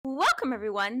Welcome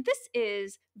everyone, this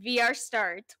is VR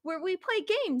Start, where we play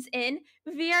games in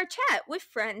VR chat with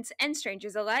friends and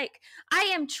strangers alike. I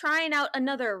am trying out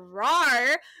another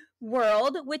Raawr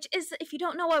world, which is, if you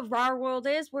don't know what Raawr World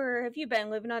is, where have you been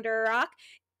living under a rock?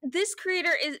 This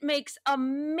creator makes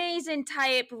amazing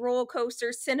type roller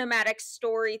coaster cinematic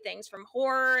story things from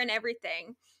horror and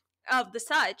everything of the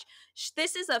such.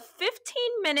 This is a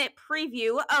 15-minute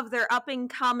preview of their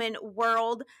up-and-coming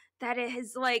world that it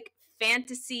has like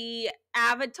fantasy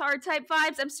avatar type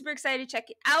vibes. I'm super excited to check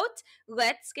it out.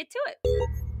 Let's get to it.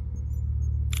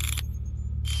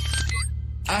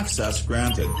 Access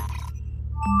granted.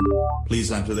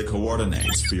 Please enter the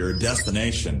coordinates for your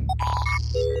destination.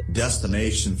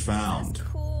 Destination found.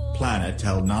 Cool. Planet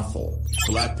Tel Nuffle.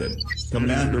 Selected.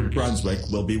 Commander Brunswick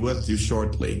will be with you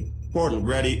shortly. Portal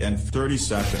ready in 30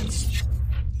 seconds.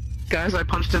 Guys, I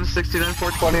punched in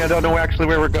 69-420. I don't know actually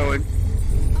where we're going.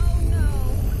 Oh no.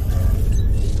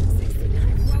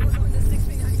 69. Well, we're going to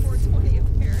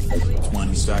 69-420 apparently.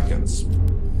 20 seconds.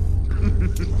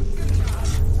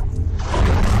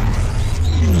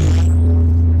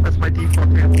 That's my default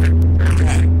answer.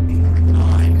 10,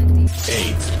 9, 8,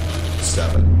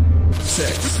 7,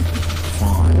 6,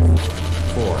 5,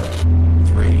 4,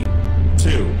 3,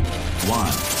 2,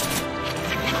 1.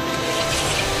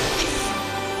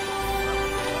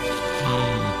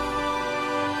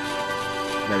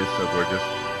 That is so gorgeous.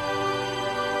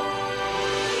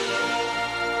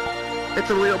 It's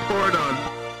a Leopolodon!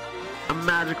 A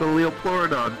magical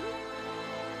Leopolodon!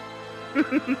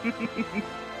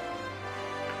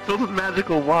 Filled with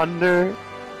magical wonder!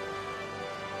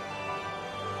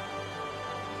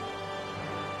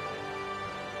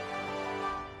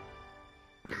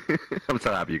 I'm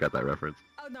so happy you got that reference.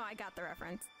 Oh no, I got the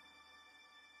reference.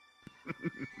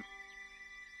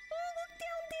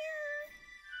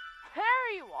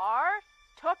 There you are!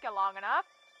 Took you long enough.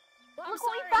 Well, Look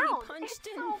sorry, what we found! punched It's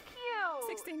in so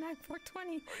cute!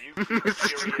 69-420. Are you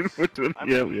serious? I'm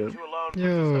Yeah, leaving yeah. you two alone for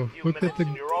Yo, just a few look at minutes the-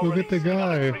 and you're look already at the singing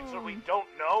about guy. tricks that we don't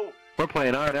know. We're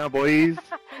playing art now, boys!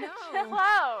 I know. Chill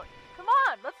out! Come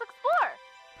on, let's explore!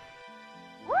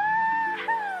 Woo!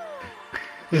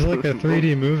 It's like a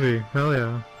 3D movie. Hell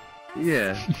yeah.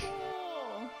 Yeah.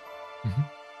 Cool.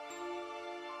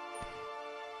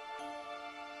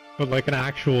 But like an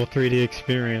actual 3D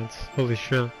experience. Holy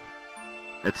shit.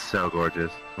 It's so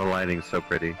gorgeous. The lighting's so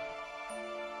pretty.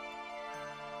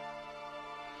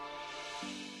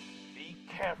 Be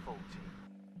careful, team.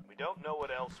 We don't know what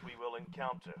else we will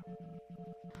encounter.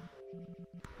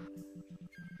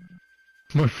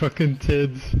 My fucking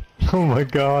tids. Oh my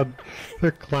god.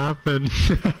 They're clapping.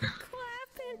 Clapping.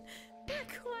 They're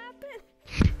clapping.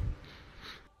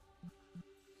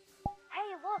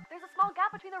 Hey, look, there's a small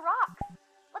gap between the rocks.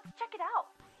 Let's check it out.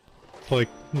 It's like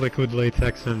liquid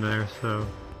latex in there, so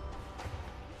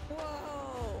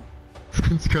Whoa.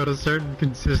 it's got a certain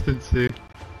consistency. This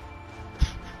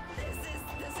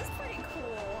is pretty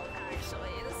cool,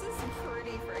 actually. This is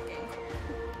pretty freaking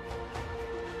cool.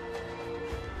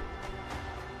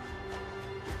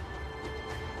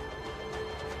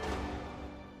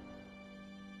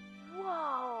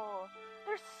 Whoa!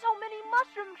 There's so many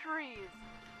mushroom trees!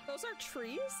 Those are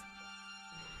trees?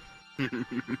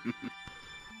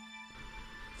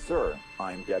 Sir,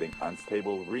 I'm getting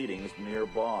unstable readings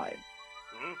nearby.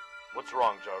 Hmm? What's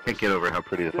wrong, Jarvis? Can't get over how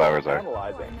pretty the flowers are. Oh, I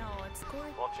Analyzing. know, it's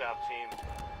gorgeous. Watch out, team.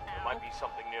 There might be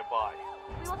something nearby.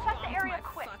 We will check the area My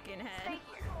quick. fucking Stay head.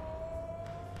 here.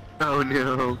 Oh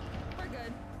no. We're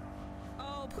good.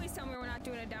 Oh, please tell me we're not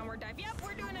doing a downward dive. Yep,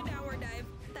 we're doing a downward dive.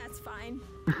 That's fine.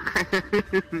 I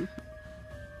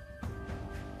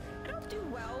don't do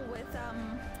well with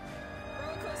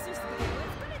roller coasters to begin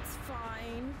with, but it's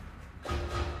fine.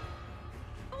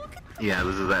 Oh, look at the Yeah,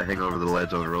 this is that hang over the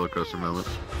ledge on a roller coaster moment.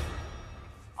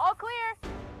 All clear!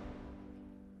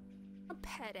 I'll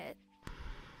pet it.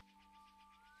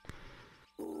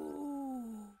 Ooh.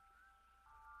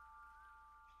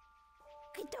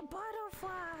 Look at the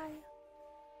butterfly.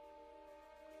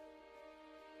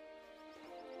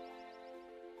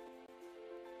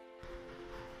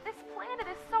 This planet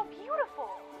is so beautiful!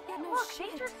 Yeah, no Look,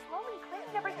 shit. nature's slowly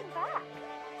claiming everything back.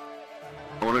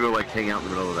 I wanna go like hang out in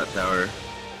the middle of that tower.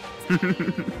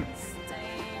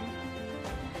 Same.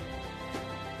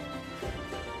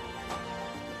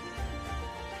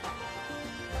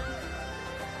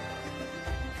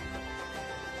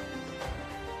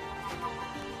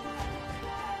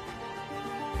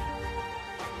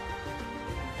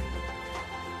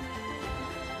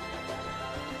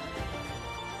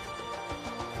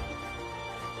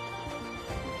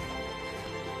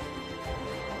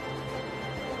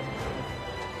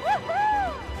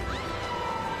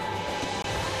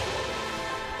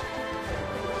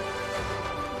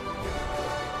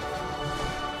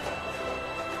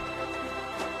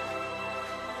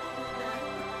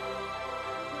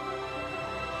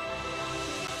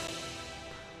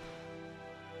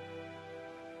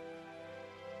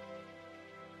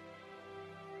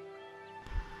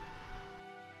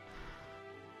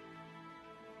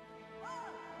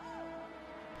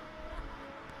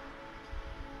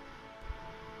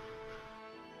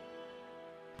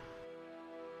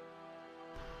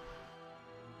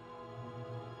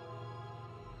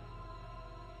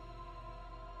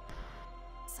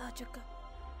 such a good.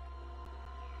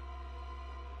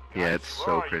 Yeah, it's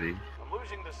so pretty. I'm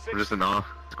losing the I'm signal. just in awe.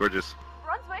 It's gorgeous.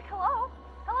 Brunswick, hello?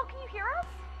 Hello, can you hear us?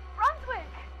 Brunswick!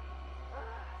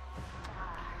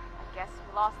 I guess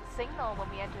we lost the signal when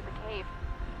we entered the cave.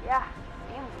 Yeah,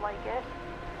 seems like it.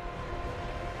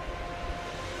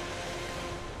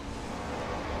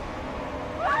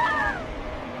 Are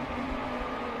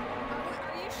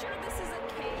you sure this is a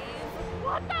cave?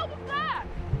 What the hell was that?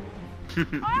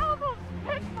 I almost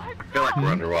hit myself! I feel like we're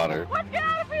underwater. Let's get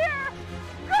out of here!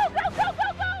 Go, go, go, go,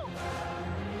 go!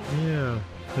 Yeah,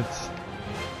 it's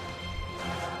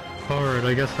hard.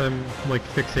 I guess I'm like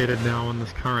fixated now on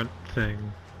this current thing.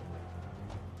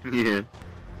 Yeah.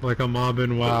 Like a mob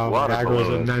in WoW, water aggro's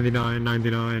below at us.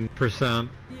 99%.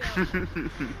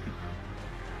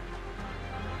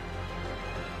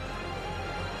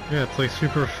 Yeah, it's like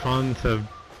super fun to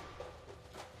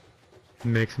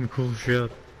make some cool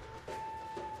shit.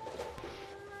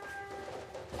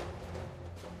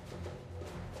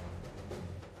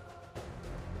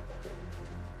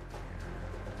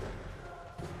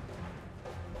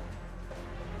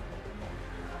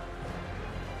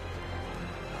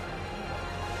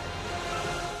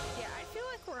 Yeah, I feel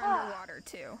like we're underwater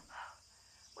too.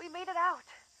 We made it out.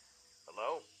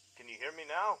 Hello? Can you hear me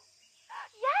now?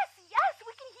 Yes, yes,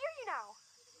 we can hear you now.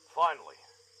 Finally.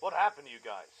 What happened to you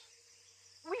guys?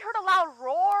 We heard a loud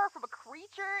roar from a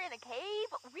creature in a cave.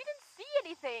 We didn't see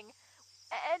anything.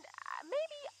 And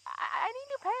maybe I need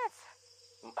new pants.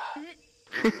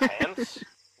 Pants?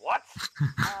 What?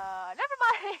 Never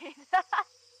mind.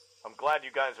 I'm glad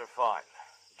you guys are fine.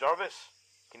 Jarvis,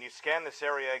 can you scan this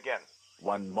area again?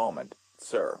 One moment,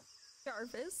 sir.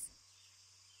 Jarvis?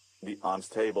 The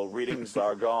unstable readings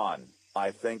are gone.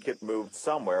 I think it moved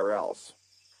somewhere else.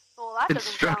 Well, that doesn't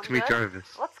Instruct sound me, good.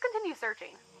 Jarvis. Let's continue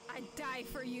searching. I'd die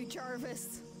for you,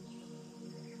 Jarvis.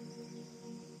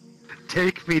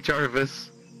 Take me,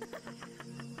 Jarvis.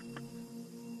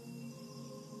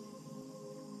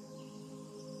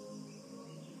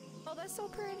 Oh, that's so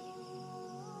pretty.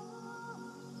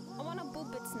 I want to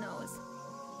boop its nose.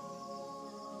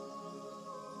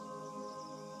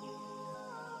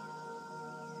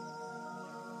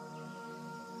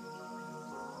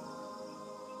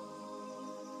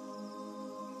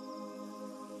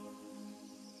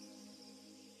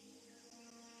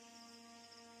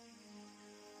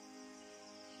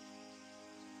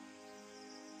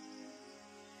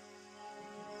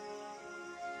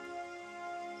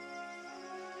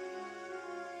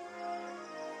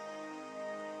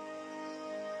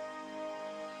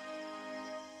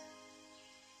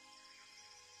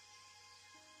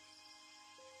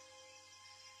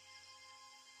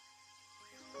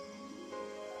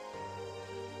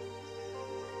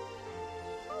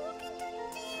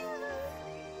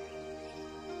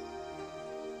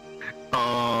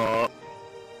 Oh.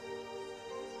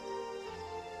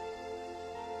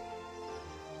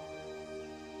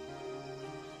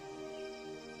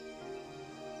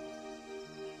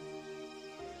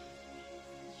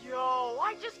 Yo,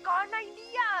 I just got an idea.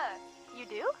 You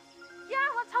do? Yeah,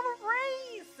 let's have a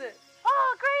race.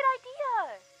 Oh, great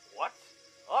idea. What?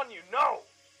 On you, no!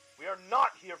 We are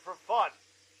not here for fun.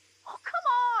 Oh, come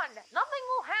on. Nothing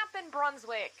will happen,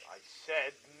 Brunswick. I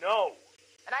said no.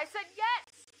 And I said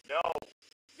yes. No.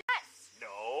 Yes.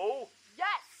 No.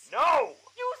 Yes. No!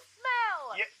 You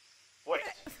smell. Yeah. Wait.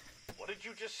 What did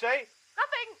you just say?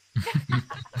 Nothing.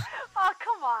 Oh,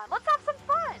 come on. Let's have some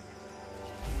fun.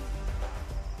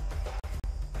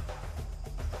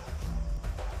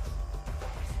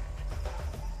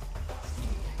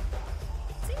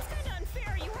 Seems kind of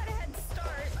unfair. You had a head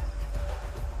start.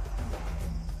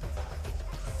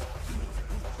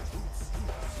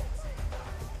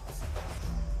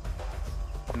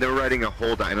 They were riding a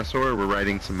whole dinosaur. We're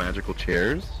riding some magical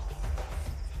chairs.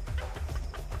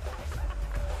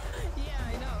 Yeah,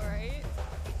 I know, right?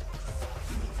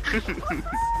 They're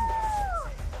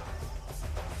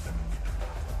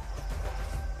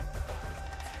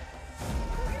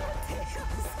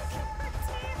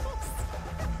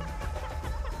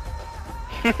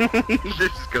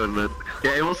just going nuts.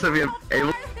 Yeah, Abel sent me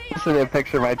a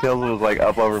picture. My tails was like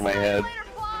up over my head. Later,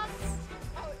 Fox.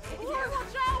 Oh,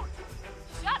 watch out.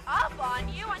 Shut up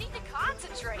on you. I need to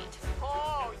concentrate.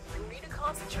 Oh, you need to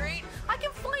concentrate? I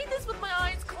can find this with my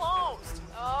eyes closed.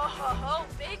 Oh,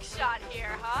 big shot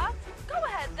here, huh? Go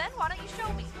ahead then. Why don't you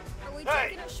show me? Are we Hey!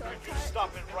 taking a Could shortcut? you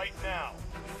stop it right now?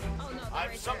 Oh no, they're I have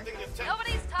right something there. to tell.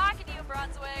 Nobody's talking to you,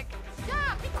 Brunswick.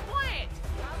 Yeah, be quiet.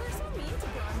 Wow, they're so mean to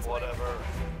Brunswick. Whatever.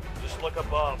 Just look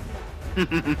above.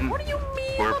 What do you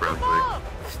mean? Poor look Brunswick. above?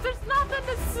 There's nothing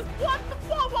to. What the?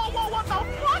 Whoa, whoa, whoa, what the?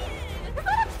 What? Is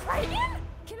that a dragon?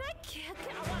 Can I?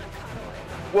 I want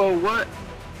Whoa, what?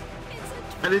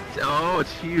 It's a I didn't. Oh,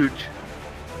 it's huge.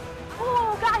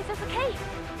 Oh, guys, there's a cave.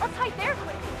 Let's hide there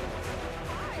quickly.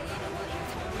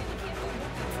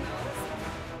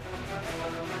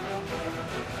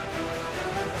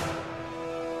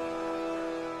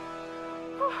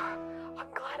 I'm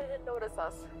glad it didn't notice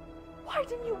us. Why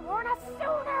didn't you warn us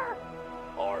sooner?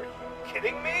 Are you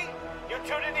kidding me? You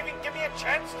two didn't even give me a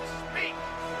chance to speak.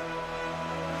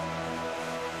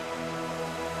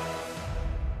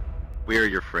 We are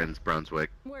your friends, Brunswick.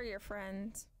 We're your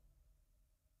friends.